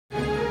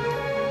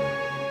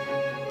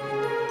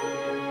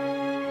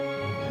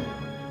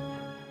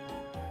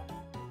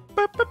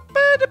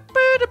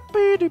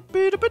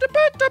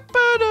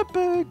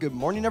Good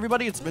morning,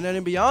 everybody. It's Midnight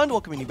and Beyond,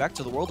 welcoming you back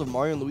to the world of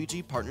Mario and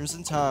Luigi, Partners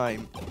in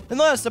Time. In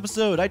the last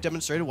episode, I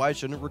demonstrated why I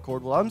shouldn't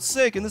record while I'm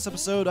sick. In this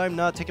episode, I'm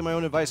not taking my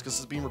own advice because this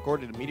is being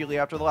recorded immediately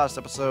after the last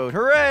episode.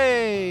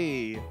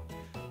 Hooray!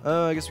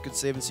 I guess we could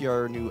save and see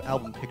our new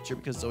album picture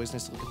because it's always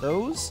nice to look at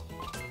those.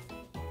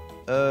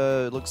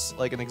 It looks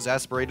like an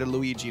exasperated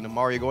Luigi and a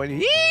Mario going,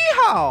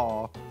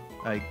 yee-haw!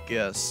 I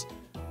guess.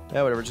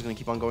 Yeah, whatever, just gonna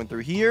keep on going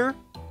through here.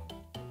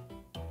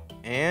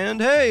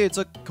 And hey, it's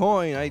a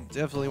coin. I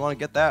definitely want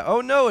to get that.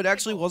 Oh no, it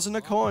actually wasn't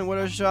a coin. What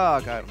a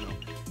shock. I don't know.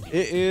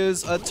 It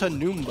is a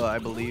Tanumba, I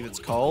believe it's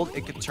called.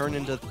 It could turn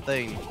into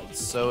things.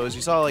 So as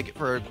you saw, like,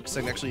 for a quick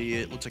second, actually,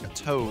 it looks like a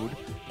toad.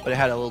 But it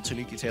had a little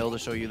tanuki tail to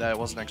show you that it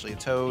wasn't actually a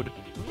toad.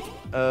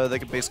 They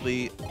could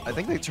basically, I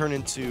think they turn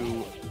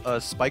into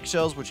spike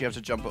shells, which you have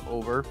to jump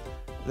over.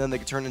 And then they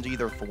could turn into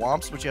either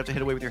thwomps, which you have to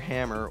hit away with your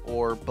hammer,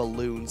 or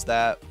balloons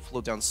that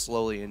float down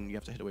slowly and you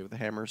have to hit away with the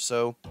hammer.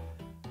 So,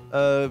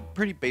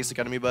 pretty basic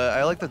enemy, but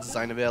I like the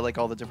design of it. I like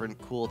all the different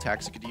cool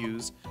attacks you could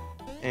use.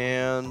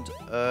 And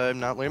I'm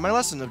not learning my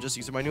lesson of just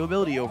using my new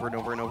ability over and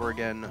over and over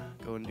again.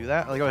 Go and do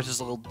that. I like how it's just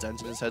a little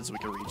dent in his head so we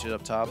can reach it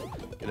up top.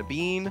 Get a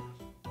bean.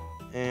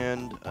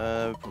 And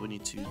probably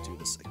need to do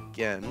this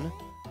again.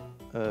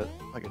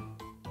 I can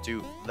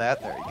do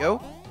that. There you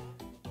go.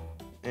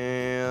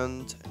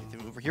 And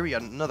anything over here? We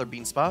got another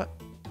bean spot.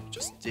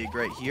 Just dig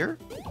right here.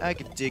 I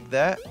could dig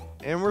that.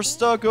 And we're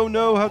stuck. Oh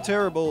no, how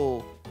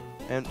terrible.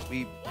 And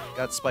we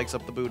got spikes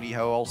up the booty.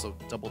 How also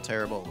double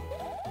terrible.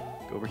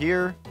 Go over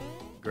here.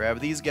 Grab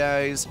these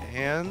guys.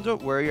 And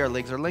don't worry, our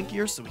legs are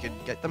lankier so we can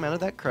get them out of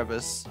that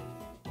crevice.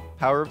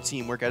 Power of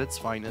teamwork at its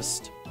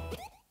finest.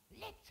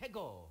 Let's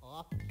go.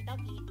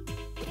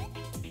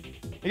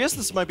 I guess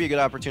this might be a good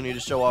opportunity to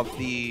show off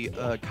the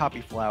copy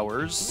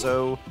flowers.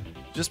 So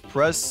just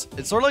press.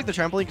 It's sort of like the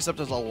trampoline, except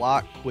it's a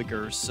lot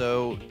quicker.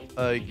 So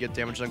you get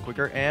damage done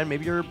quicker, and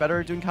maybe you're better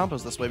at doing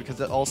combos this way because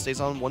it all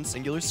stays on one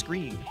singular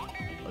screen.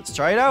 Let's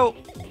try it out.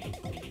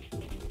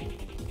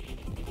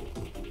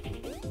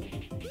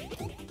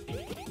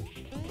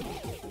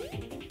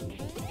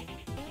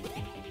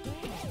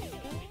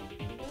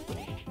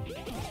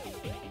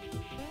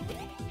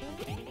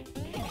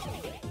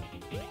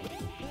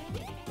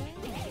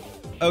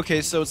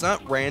 Okay, so it's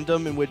not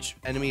random in which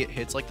enemy it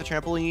hits like the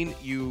trampoline.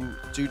 You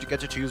do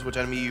get to choose which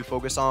enemy you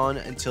focus on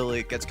until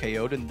it gets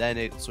KO'd, and then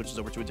it switches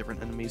over to a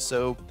different enemy.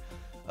 So,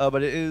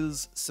 but it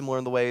is similar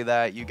in the way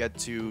that you get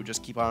to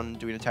just keep on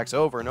doing attacks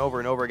over and over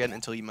and over again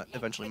until you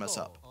eventually mess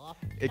up.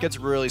 It gets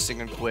really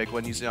stinking quick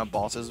when using on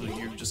bosses.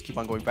 You just keep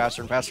on going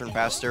faster and faster and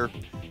faster,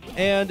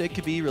 and it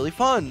could be really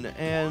fun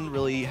and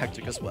really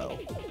hectic as well.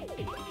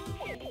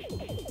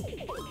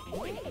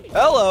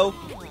 Hello!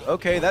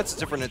 Okay, that's a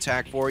different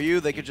attack for you.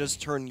 They could just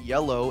turn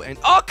yellow and...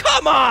 Oh,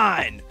 come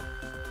on!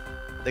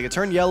 They could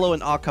turn yellow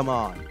and... Oh, come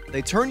on.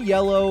 They turn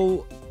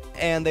yellow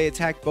and they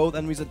attack both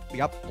enemies. We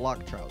got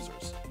block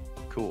trousers.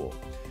 Cool.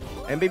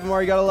 And Baby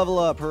Mario got a level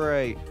up.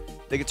 Hooray.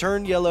 They could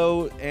turn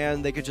yellow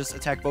and they could just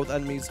attack both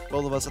enemies,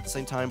 both of us at the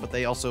same time, but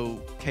they also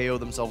KO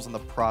themselves in the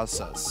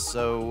process.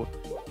 So,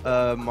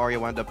 Mario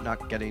wound up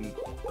not getting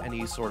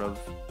any sort of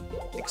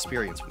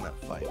experience from that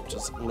fight, which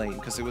is lame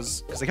because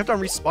they kept on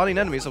respawning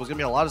enemies, so it was gonna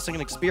be a lot of singing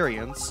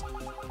experience.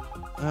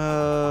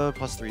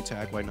 +3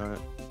 attack, why not?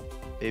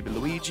 Baby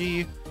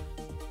Luigi.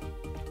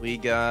 We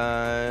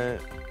got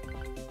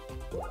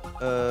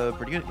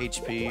pretty good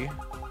HP.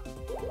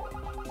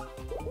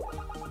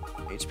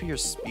 HP or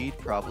speed,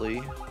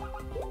 probably.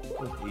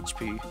 With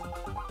HP.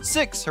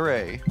 6,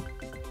 hooray!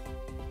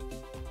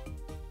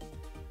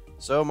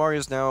 So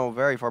Mario's now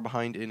very far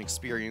behind in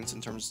experience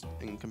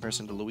in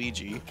comparison to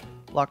Luigi.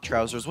 Block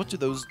trousers, what do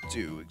those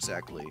do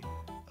exactly?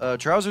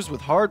 Trousers with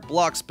hard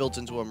blocks built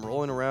into them,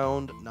 rolling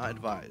around, not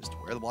advised.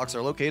 Where the blocks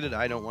are located,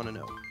 I don't want to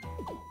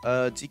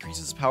know.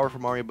 Decreases power for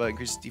Mario, but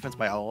increases defense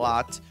by a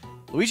lot.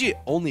 Luigi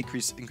only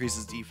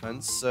increases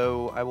defense,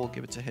 so I will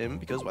give it to him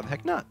because why the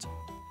heck not?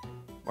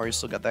 Mario's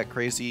still got that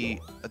crazy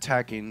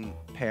attacking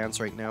pants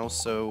right now,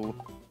 so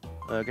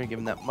gonna give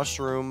him that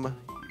mushroom.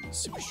 Use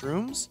super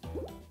shrooms.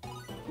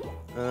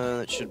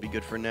 That should be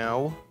good for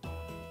now.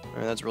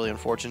 That's really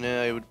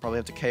unfortunate. I would probably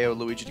have to KO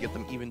Luigi to get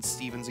them even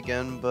Stevens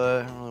again,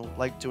 but I don't really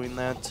like doing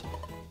that.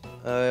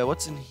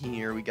 What's in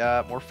here? We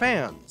got more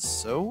fans,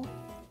 so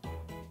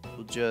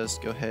we'll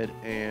just go ahead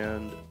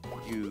and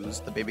use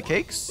the baby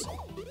cakes.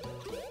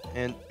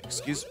 And,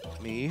 excuse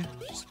me,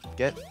 just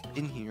get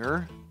in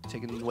here,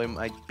 taking away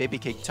my baby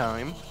cake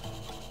time.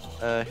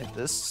 Hit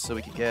this so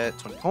we can get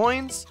 20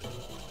 coins.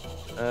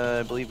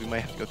 I believe we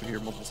might have to go through here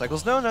multiple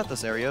cycles. No, not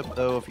this area,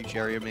 though a future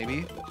area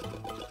maybe.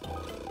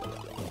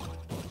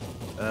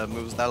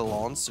 Moves that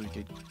along so we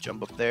could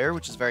jump up there,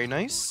 which is very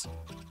nice.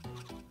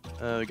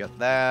 We got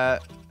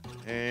that.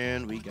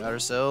 And we got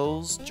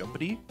ourselves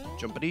Jumpity.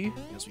 Jumpity.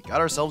 Yes, we got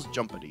ourselves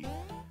Jumpity.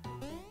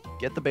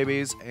 Get the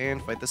babies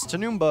and fight this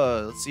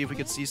Tanumba. Let's see if we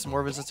can see some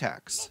more of his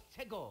attacks.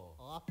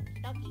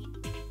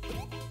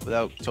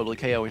 Without totally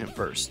KOing him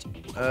first.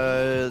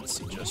 Let's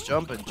see. Just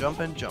jump and jump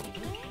and jump.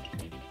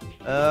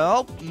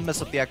 I'll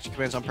mess up the action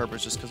commands on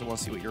purpose just because I want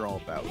to see what you're all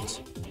about.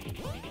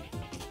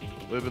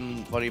 Would have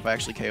been funny if I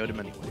actually KO'd him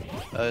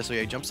anyway. So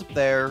yeah, he jumps up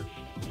there.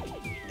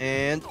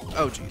 And,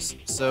 oh jeez.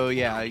 So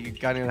yeah, you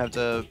kind of have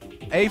to,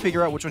 A,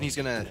 figure out which one he's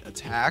going to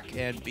attack,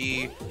 and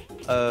B,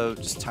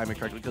 just time it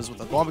correctly, because with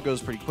the bomb it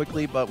goes pretty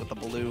quickly, but with the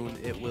balloon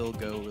it will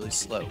go really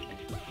slow.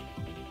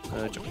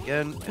 Jump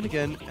again, and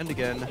again, and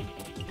again.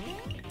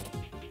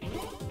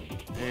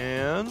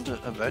 And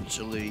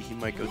eventually he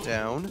might go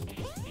down.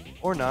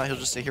 Or not, he'll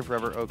just stay here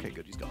forever. Okay,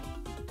 good, he's gone.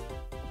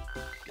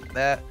 Get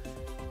that.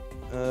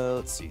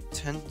 Let's see,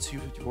 10, 2,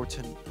 54,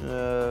 10,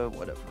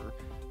 whatever.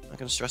 Not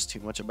gonna stress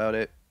too much about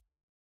it.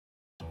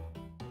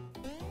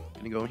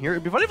 Gonna go in here.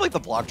 It'd be funny if, like, the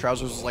block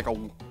trousers was, like, a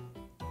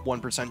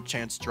 1%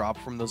 chance drop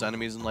from those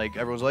enemies, and, like,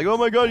 everyone's like, oh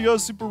my god, you got a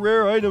super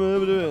rare item,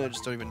 and I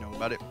just don't even know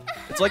about it.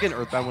 It's like in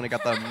Earthbound when I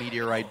got the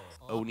Meteorite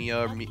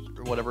Onia,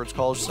 or whatever it's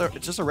called.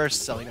 It's just a rare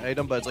selling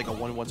item, but it's like a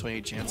 1 in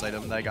 128 chance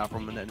item that I got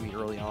from an enemy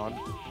early on,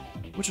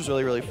 which was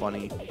really, really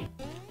funny.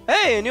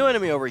 Hey, a new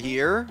enemy over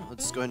here.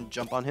 Let's go ahead and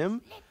jump on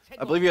him.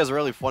 I believe he has a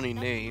really funny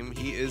name.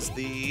 He is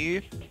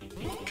the...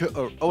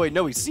 Oh, wait,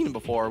 no, we've seen him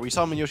before. We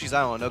saw him in Yoshi's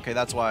Island. Okay,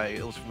 that's why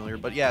it looks familiar.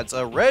 But yeah, it's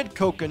a red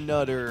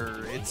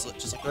coconutter. It's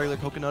just like a regular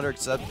coconutter,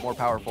 except more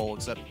powerful.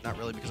 Except not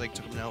really, because I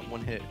took him out in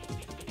one hit.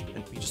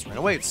 And he just ran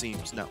away, it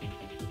seems. No.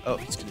 Oh,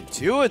 he's going to do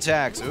 2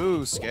 attacks.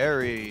 Ooh,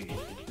 scary.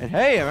 And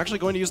hey, I'm actually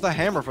going to use the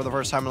hammer for the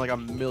first time in like a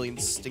million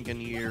stinking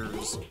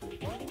years.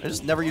 I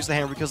just never use the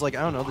hammer because, like,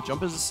 I don't know, the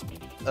jump is,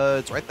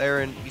 it's right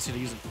there, and easy to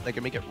use. They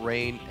can make it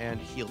rain and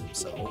heal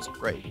themselves.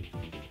 Great.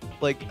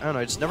 Like, I don't know,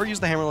 I just never use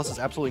the hammer unless it's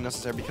absolutely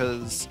necessary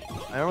because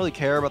I don't really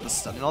care about the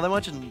stunning all that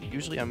much, and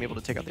usually I'm able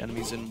to take out the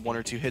enemies in 1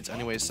 or 2 hits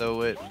anyway,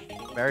 so it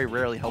very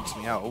rarely helps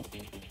me out.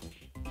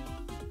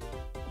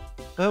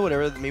 But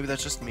whatever, maybe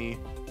that's just me.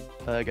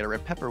 I got a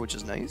red pepper, which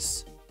is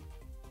nice.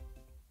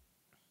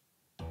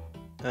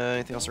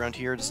 Anything else around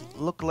here? Doesn't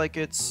look like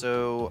it,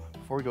 so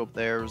before we go up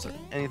there, was there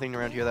anything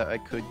around here that I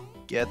could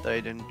get that I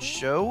didn't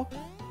show?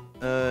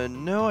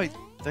 No, I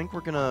think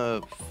we're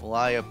gonna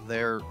fly up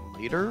there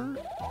later.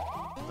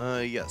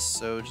 Yes,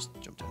 so just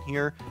jump down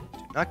here. Do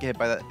not get hit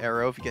by that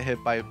arrow. If you get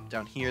hit by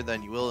down here,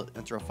 then you will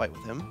enter a fight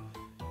with him.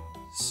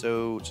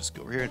 So just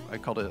go over here. I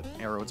called it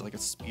an arrow. It's like a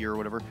spear or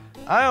whatever.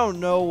 I don't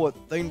know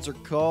what things are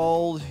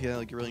called. Yeah,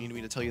 like you really need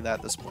me to tell you that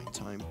at this point in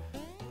time.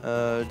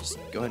 Just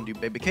go ahead and do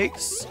baby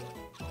cakes.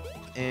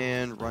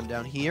 And run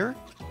down here.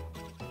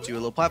 Do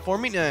a little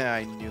platforming. Nah,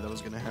 I knew that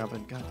was going to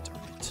happen. God darn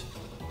it.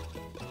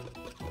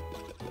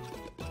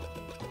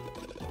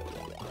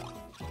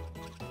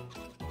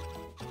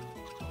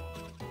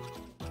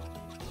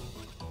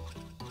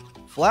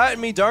 Flatten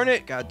me, darn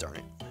it. God darn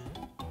it.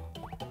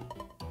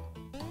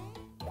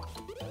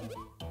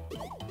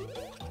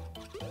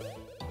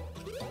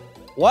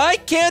 Why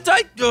can't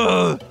I?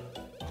 Ugh.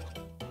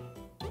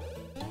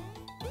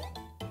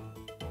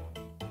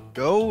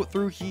 Go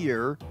through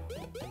here.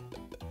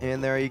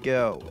 And there you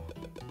go.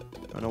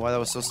 I don't know why that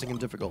was so stinking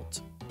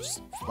difficult.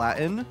 Just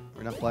flatten.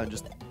 Or not flatten,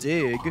 just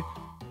dig.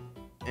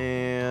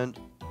 And...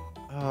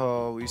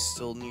 oh, we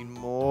still need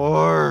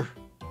more.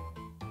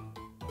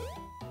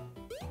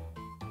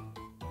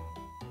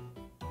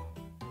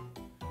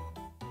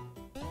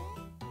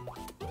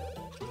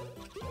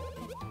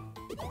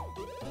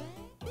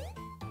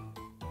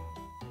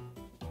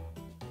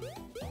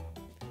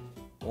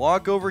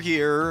 Walk over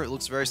here. It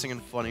looks very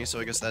stinking funny, so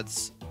I guess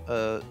that's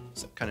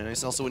kind of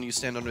nice. Also, when you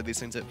stand under these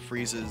things, it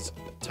freezes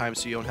time,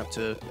 so you don't have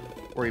to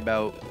worry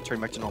about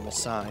turning back to normal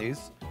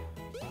size.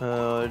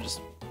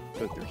 Just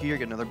go through here,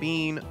 get another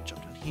bean,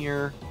 jump down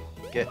here,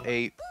 get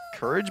a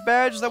courage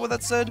badge. Is that what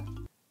that said?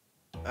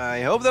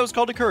 I hope that was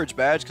called a courage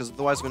badge, because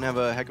otherwise I'm going to have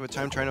a heck of a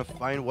time trying to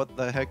find what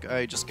the heck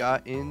I just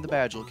got in the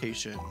badge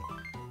location.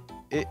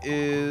 It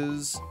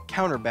is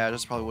counter badge.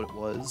 That's probably what it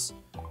was.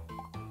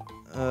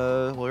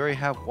 Well, we already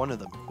have one of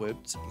them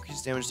equipped.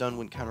 Increased damage done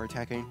when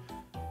counterattacking.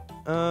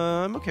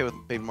 I'm okay with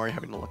Baby Mario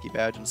having a lucky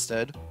badge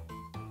instead.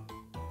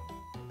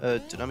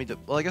 Did not mean to...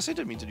 well, I guess I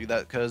did mean to do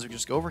that, because we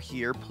just go over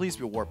here. Please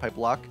be a warp pipe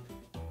block.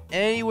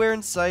 Anywhere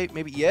in sight,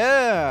 maybe...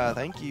 yeah!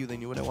 Thank you, they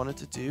knew what I wanted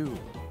to do.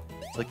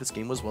 It's like this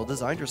game was well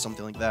designed or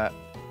something like that.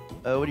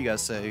 What do you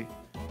guys say?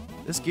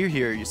 This gear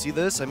here, you see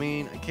this? I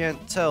mean, I can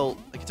tell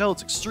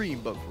it's extreme,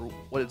 but for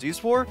what it's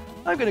used for,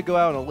 I'm gonna go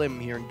out on a limb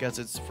here and guess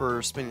it's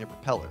for spinning a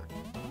propeller.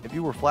 If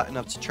you were flat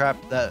enough to trap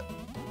the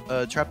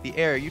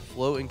air, you'd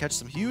float and catch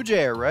some huge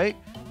air, right?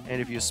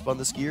 And if you spun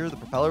this gear, the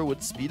propeller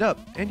would speed up,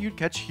 and you'd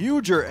catch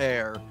huger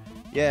air.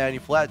 Yeah, any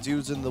flat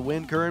dudes in the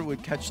wind current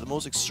would catch the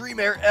most extreme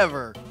air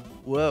ever.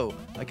 Whoa,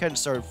 I kind of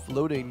started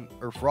floating,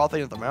 or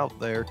frothing at the mouth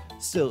there.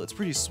 Still, it's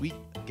pretty sweet,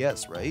 I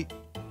guess, right?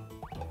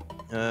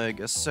 I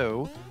guess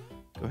so.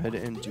 Go ahead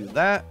and do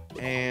that,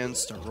 and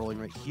start rolling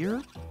right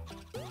here.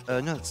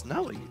 No, that's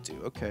not what you do.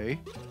 Okay.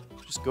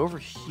 Just go over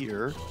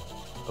here.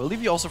 I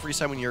believe you also freeze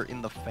time when you're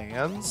in the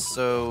fans,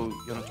 so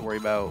you don't have to worry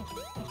about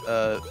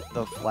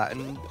the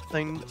flatten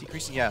thing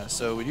decreasing. Yeah,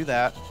 so we do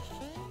that,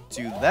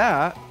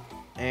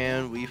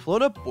 and we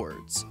float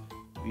upwards.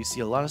 We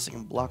see a lot of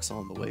sinking blocks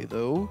on the way,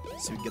 though.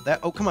 So we get that.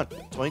 Oh, come on.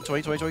 20,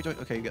 20, 20, 20, 20.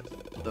 Okay, you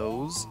get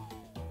those.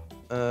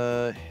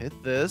 Hit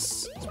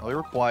this. It's probably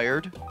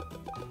required.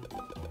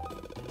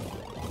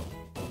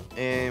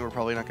 And we're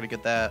probably not going to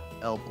get that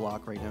L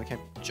block right now. I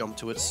can't jump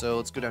to it, so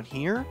let's go down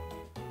here.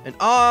 And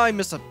I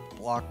missed a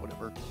block,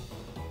 whatever.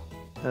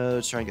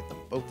 Let's try and get them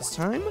both this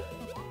time.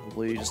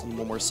 Hopefully just need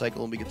one more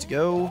cycle and we get to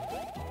go.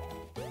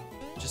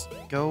 Just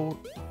go,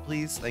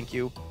 please. Thank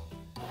you.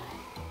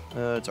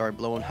 It's already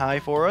blowing high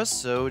for us,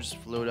 so just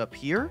float up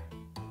here.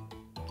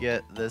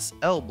 Get this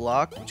L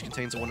block, which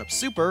contains a 1-up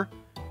super.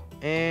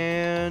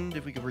 And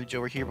if we can reach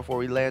over here before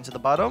we land to the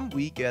bottom,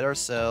 we get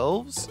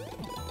ourselves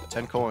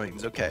 10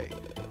 coins. Okay.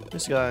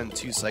 Just got in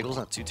 2 cycles,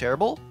 not too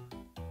terrible.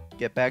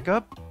 Get back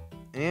up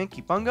and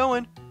keep on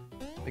going.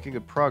 Making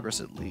good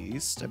progress at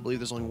least. I believe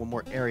there's only one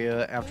more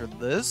area after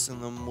this,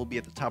 and then we'll be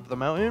at the top of the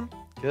mountain,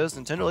 because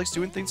Nintendo likes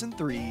doing things in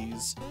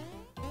threes.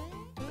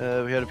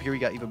 We head up here, we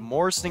got even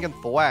more stinking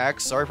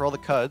thwacks. Sorry for all the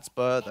cuts,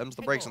 but them's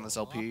the breaks on this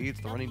LP. It's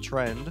the running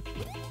trend.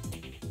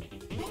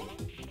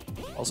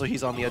 Also,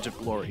 he's on the edge of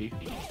glory.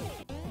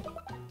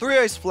 3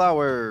 ice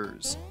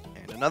flowers!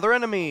 And another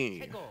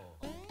enemy!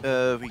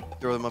 If we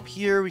throw them up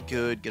here, we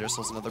could get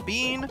ourselves another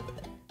bean.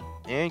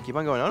 And keep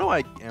on going. I don't know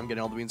why I am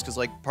getting all the beans, because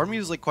like part of me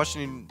is like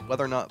questioning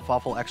whether or not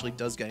Fawful actually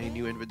does get a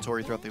new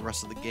inventory throughout the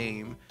rest of the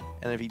game.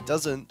 And if he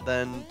doesn't,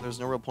 then there's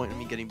no real point in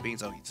me getting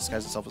beans. Oh, he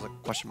disguised himself as a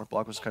question mark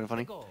block, which is kind of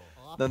funny.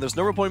 Then there's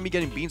no real point in me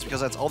getting beans,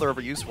 because that's all they're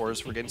ever used for, is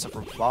for getting stuff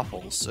from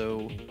Fawful.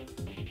 So,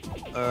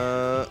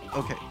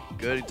 okay,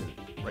 good.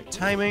 Right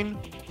timing.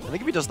 I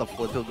think if he does the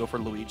flip, he'll go for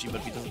Luigi, but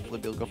if he doesn't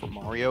flip, he'll go for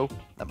Mario.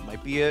 That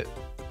might be it.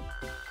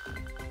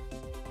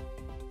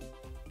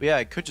 But yeah,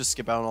 I could just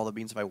skip out on all the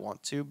beans if I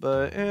want to,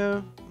 but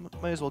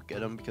might as well get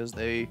them, because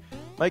they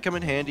might come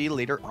in handy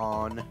later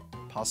on.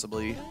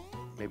 Possibly.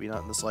 Maybe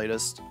not in the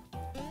slightest.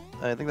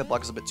 I think that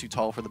block is a bit too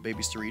tall for the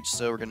babies to reach,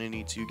 so we're going to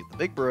need to get the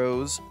big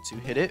bros to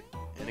hit it.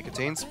 And it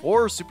contains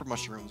 4 super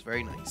mushrooms.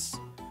 Very nice.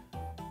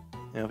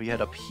 Now, if we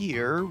head up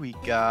here, we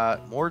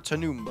got more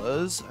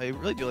Tanumbas. I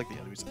really do like the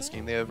enemies in this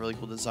game. They have really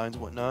cool designs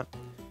and whatnot.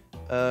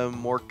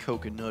 More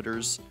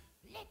coconutters.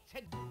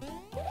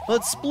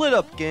 Let's split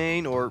up,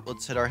 gang, or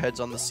let's hit our heads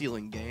on the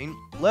ceiling, gang.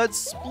 Let's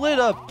split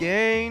up,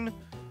 gang.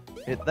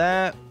 Hit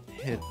that,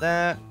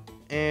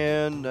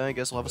 and I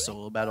guess we'll have a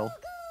solo battle.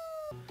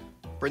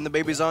 Bring the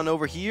babies on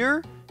over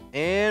here,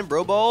 and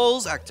Bro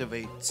Balls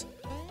activate.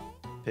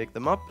 Pick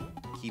them up,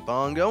 keep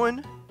on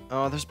going.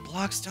 Oh, there's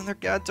blocks down there,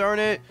 god darn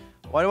it.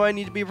 Why do I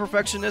need to be a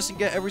perfectionist and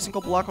get every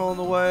single block on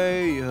the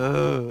way?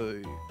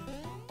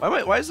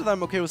 Why is it that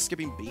I'm okay with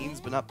skipping beans,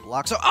 but not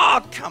blocks?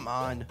 Oh, come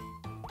on.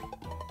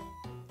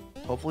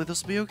 Hopefully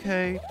this will be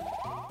okay.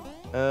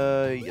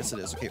 Yes it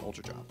is. Okay,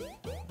 Ultra Drop.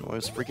 Oh, I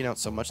was freaking out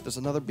so much. There's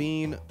another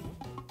bean.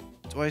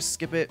 Do I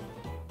skip it?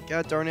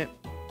 God darn it.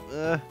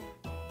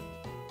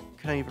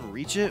 Can I even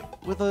reach it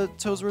with a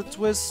Toesworth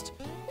twist?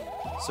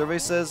 Survey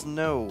says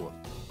no.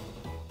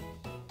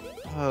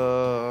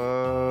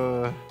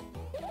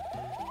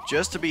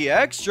 Just to be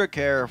extra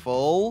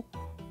careful,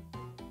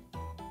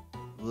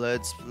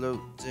 let's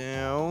float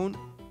down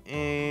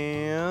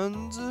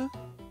and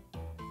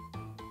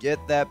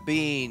get that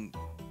bean.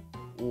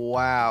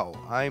 Wow,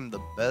 I'm the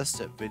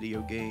best at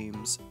video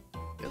games.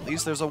 At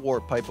least there's a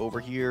warp pipe over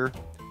here,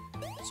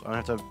 so I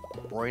don't have to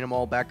bring them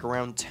all back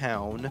around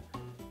town.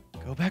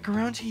 Go back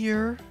around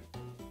here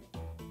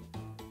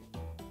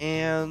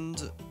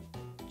and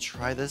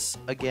try this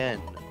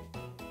again.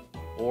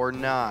 Or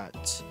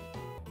not.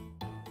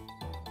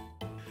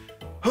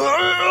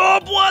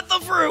 What the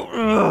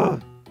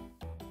fruit?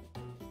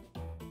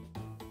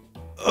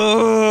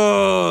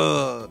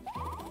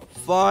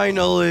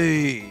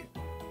 Finally!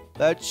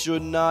 That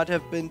should not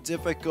have been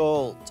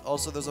difficult.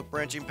 Also, there's a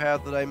branching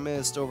path that I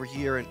missed over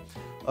here, and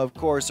of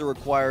course it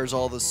requires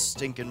all the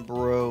stinking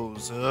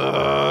bros.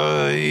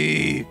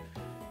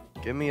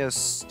 Give me a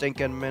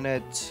stinking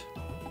minute.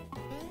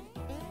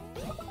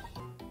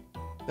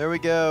 There we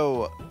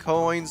go.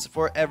 Coins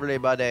for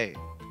everybody.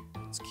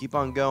 Let's keep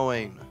on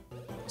going.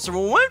 So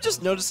from what I'm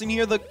just noticing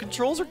here, the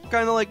controls are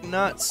kind of like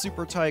not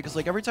super tight, because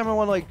like every time I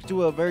want to like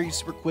do a very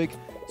super quick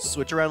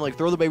switch around, like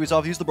throw the babies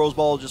off, use the bros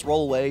ball, just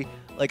roll away,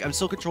 like I'm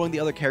still controlling the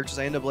other characters.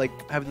 I end up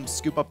like having them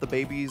scoop up the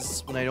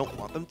babies when I don't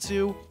want them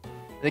to,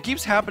 and it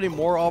keeps happening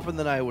more often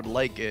than I would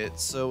like it.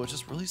 So it's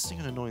just really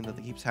stinking annoying that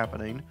it keeps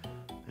happening.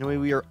 Anyway,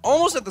 we are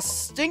almost at the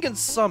stinking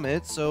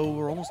summit, so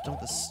we're almost done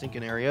with the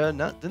stinking area.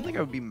 Didn't think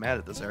I would be mad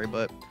at this area,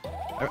 but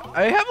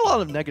I have a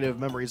lot of negative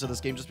memories of this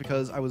game just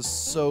because I was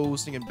so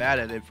stinking bad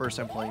at it first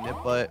time playing it,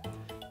 but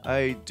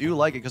I do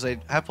like it because I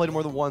have played it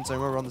more than once. I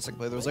remember on the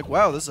second playthrough, I was like,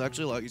 wow, this is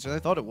actually a lot easier than I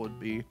thought it would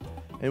be.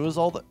 And it was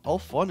all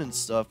fun and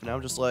stuff, and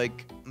I'm just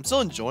like, I'm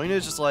still enjoying it.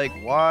 It's just like,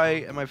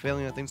 why am I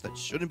failing at things that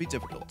shouldn't be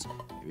difficult?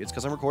 Maybe it's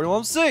because I'm recording while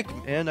I'm sick,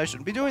 and I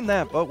shouldn't be doing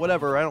that, but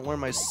whatever, I don't learn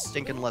my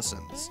stinking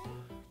lessons.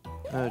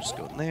 Just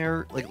go in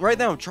there. Like, right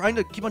now, I'm trying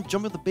to keep on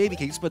jumping with the baby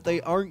cakes, but they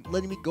aren't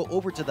letting me go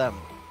over to them.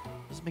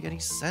 Doesn't make any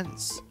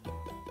sense.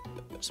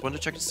 Just wanted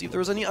to check to see if there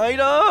was any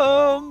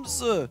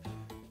items.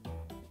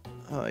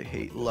 I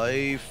hate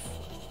life.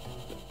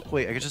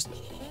 Wait, I could just...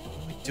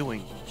 What am I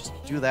doing? Just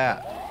do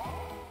that.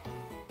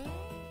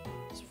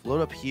 Let's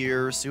float up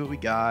here, see what we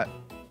got.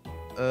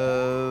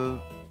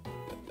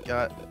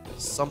 Got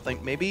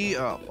something. Maybe?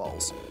 Oh,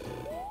 balls.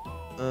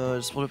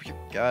 Just float up here.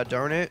 God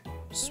darn it.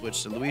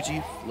 Switch to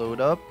Luigi.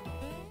 Float up.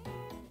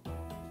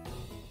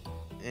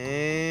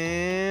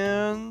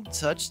 And...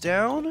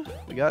 touchdown?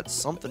 We got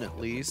something at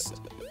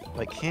least. If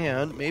I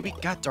can. Maybe.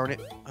 God darn it.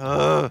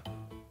 An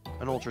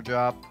ultra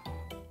drop.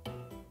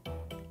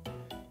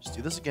 Just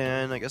do this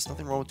again. I guess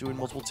nothing wrong with doing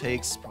multiple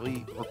takes.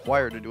 Probably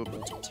required to do it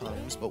multiple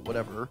times, but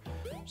whatever.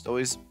 Just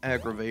always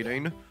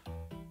aggravating.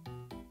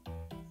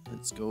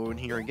 Let's go in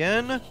here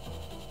again.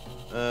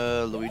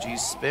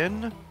 Luigi's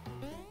spin.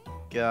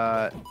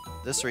 Got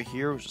this right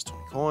here, which is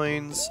 20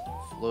 coins.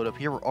 Float up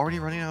here. We're already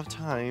running out of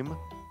time,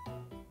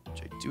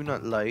 which I do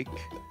not like.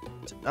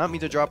 Did not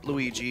mean to drop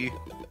Luigi.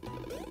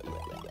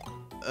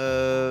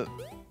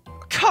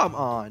 Come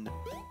on!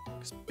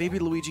 'Cause baby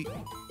Luigi,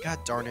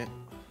 god darn it.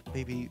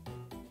 Baby.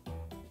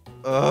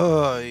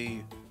 Oh,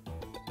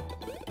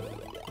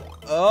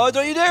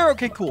 don't you dare!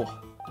 Okay, cool.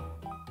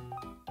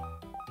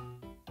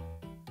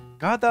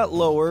 Got that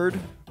lowered.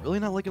 Really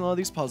not liking a lot of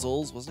these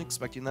puzzles. Wasn't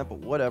expecting that, but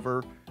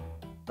whatever.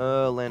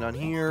 Land on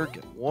here.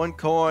 Get 1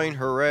 coin.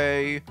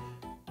 Hooray.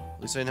 At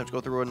least I didn't have to go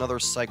through another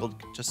cycle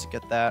just to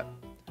get that.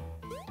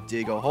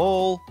 Dig a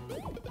hole.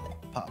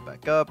 Pop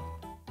back up.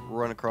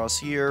 Run across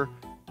here.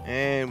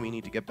 And we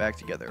need to get back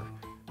together.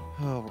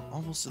 Oh, we're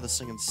almost to the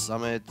Singing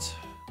Summit.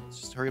 Let's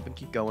just hurry up and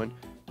keep going.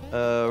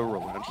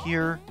 Roll around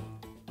here.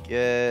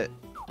 Get...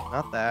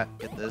 not that.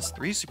 Get this.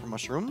 3 super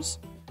mushrooms.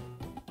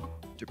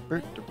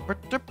 I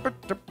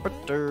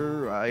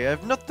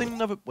have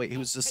nothing of it. Wait, he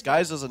was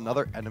disguised as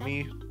another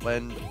enemy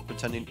when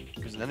pretending...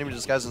 because an enemy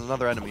disguised as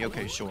another enemy.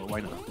 Okay, sure, why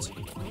not?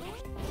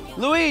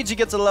 Luigi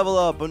gets a level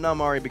up, but not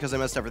Mario because I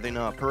messed everything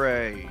up.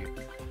 Hooray.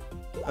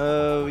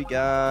 We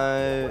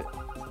got...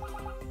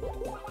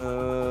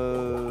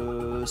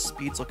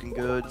 speed's looking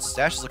good.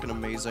 Stash is looking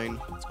amazing.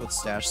 Let's go with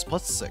Stash. It's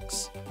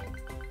 +6.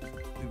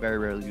 We very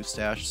rarely use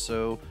Stash,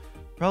 so...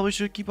 probably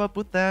should keep up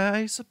with that,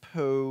 I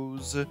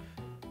suppose.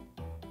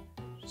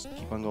 Just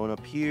keep on going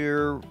up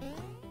here.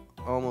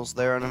 Almost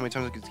there. I don't know how many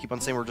times I could keep on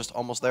saying we're just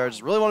almost there. I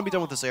just really want to be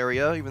done with this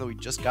area, even though we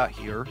just got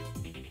here.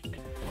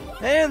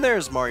 And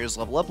there's Mario's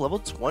level up, level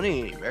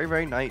 20. Very,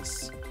 very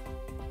nice.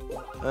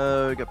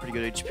 We got pretty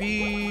good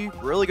HP.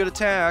 Really good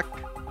attack.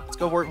 Let's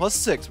go for it.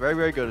 +6. Very,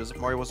 very good. As if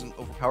Mario wasn't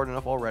overpowered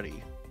enough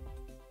already.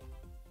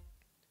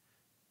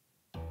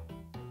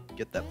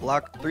 Get that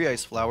block. 3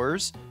 ice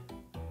flowers.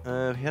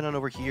 Head on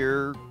over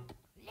here.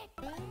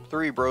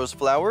 3 bros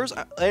flowers.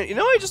 You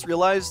know, I just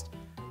realized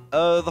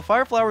the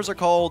fire flowers are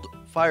called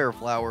fire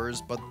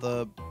flowers, but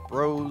the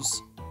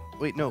bros...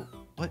 wait, no.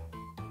 What?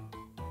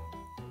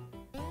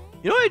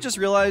 You know, I just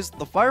realized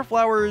the fire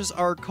flowers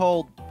are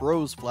called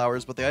bros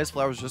flowers, but the ice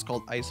flowers are just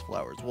called ice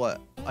flowers.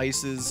 What?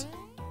 Ices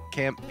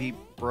can't be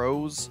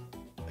bros?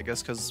 I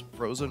guess because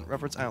Frozen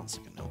reference? I don't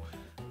think I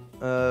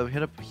know.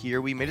 Hit up here.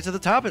 We made it to the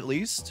top at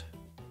least.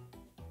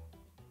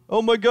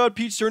 Oh my god,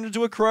 Peach turned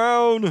into a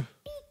crown!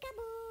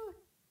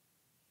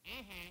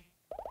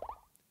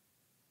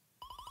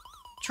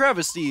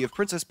 Travesty, if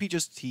Princess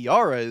Peach's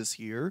tiara is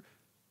here,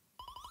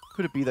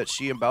 could it be that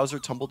she and Bowser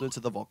tumbled into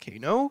the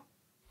volcano?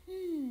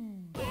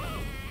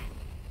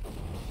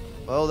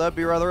 Well, that'd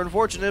be rather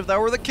unfortunate if that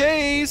were the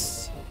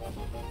case!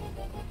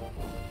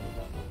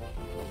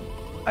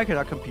 I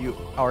cannot compute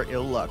our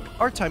ill luck.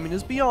 Our timing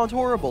is beyond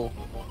horrible.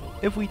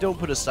 If we don't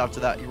put a stop to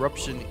that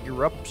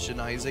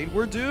eruptionizing,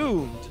 we're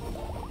doomed.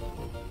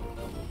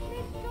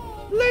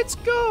 Let's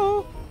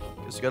go!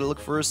 Guess we gotta look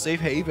for a safe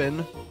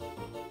haven.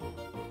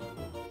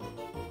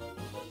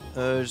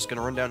 Just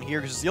gonna run down here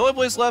because it's the only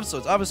place left, so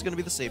it's obviously gonna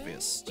be the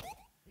safest.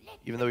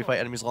 Even though we fight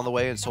enemies along the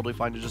way, it's totally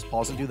fine to just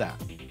pause and do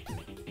that.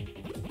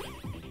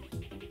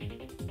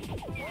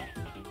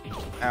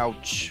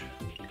 Ouch.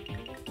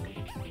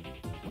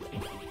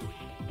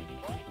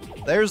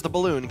 There's the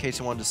balloon, in case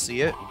you wanted to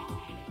see it.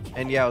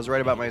 And yeah, I was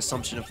right about my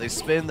assumption. If they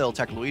spin, they'll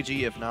attack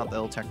Luigi. If not,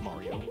 they'll attack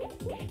Mario.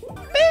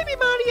 Baby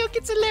Mario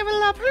gets a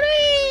level up!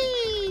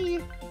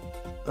 Hooray!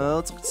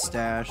 Let's look at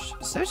Stash.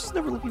 Stash is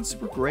never looking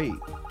super great.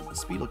 The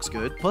speed looks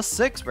good.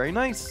 +6, very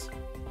nice.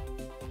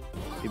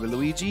 Baby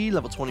Luigi,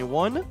 level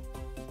 21.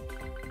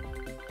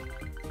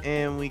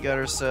 And we got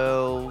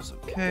ourselves...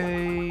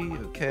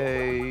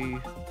 okay.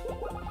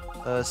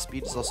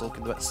 Speed is also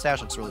looking good.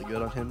 Stash looks really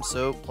good on him,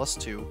 so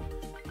 +2.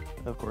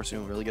 Of course, you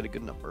don't really get a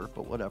good number,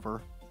 but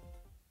whatever.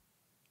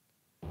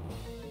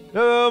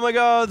 Oh my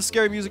god, the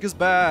scary music is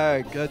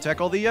back! Attack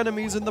all the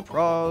enemies in the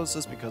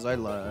process because I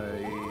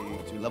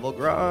like to level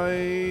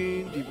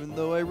grind, even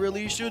though I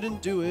really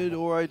shouldn't do it,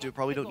 or I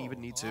probably don't even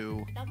need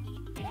to.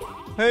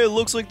 Hey, it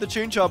looks like the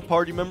Chain Chomp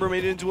party member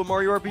made it into a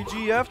Mario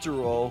RPG after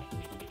all.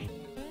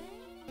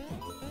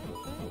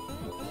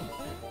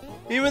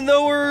 Even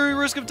though we're at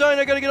risk of dying,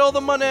 I gotta get all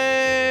the money!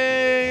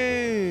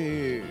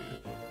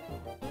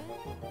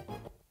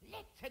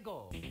 Let's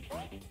go.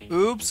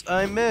 Oops,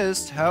 I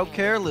missed. How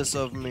careless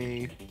of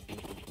me.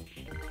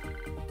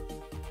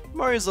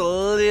 Mario's a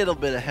little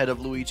bit ahead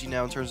of Luigi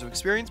now in terms of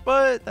experience,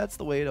 but that's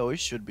the way it always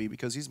should be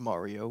because he's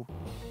Mario.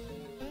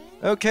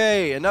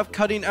 Okay, enough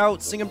cutting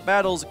out singing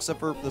battles except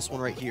for this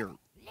one right here.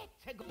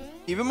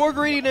 Even more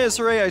greediness,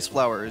 hooray, ice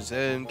flowers.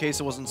 In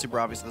case it wasn't super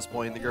obvious at this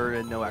point, they're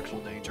in no actual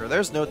danger.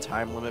 There's no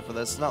time limit for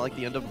this. It's not like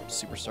the end of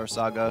Superstar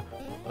Saga.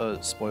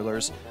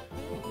 Spoilers.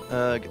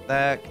 Get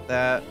that.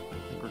 I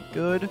think we're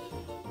good.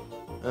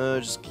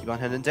 Just keep on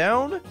heading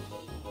down.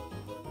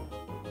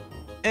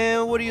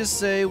 And what do you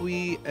say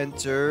we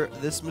enter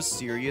this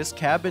mysterious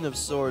cabin of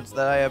sorts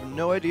that I have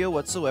no idea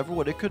whatsoever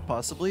what it could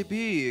possibly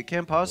be? It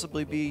can't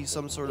possibly be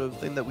some sort of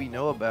thing that we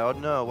know about.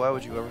 No, why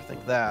would you ever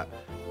think that?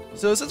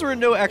 So since we're in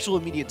no actual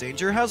immediate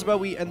danger, how's about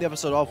we end the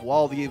episode off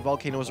while the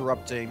volcano is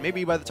erupting?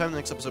 Maybe by the time the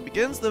next episode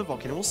begins, the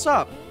volcano will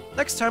stop.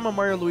 Next time on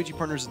Mario and Luigi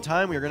Partners in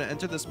Time, we are going to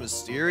enter this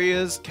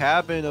mysterious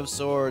cabin of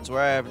sorts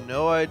where I have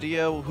no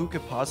idea who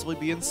could possibly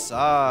be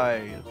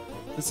inside.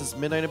 This is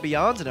Midnight and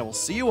Beyond, and I will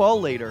see you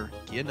all later.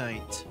 Good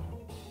night.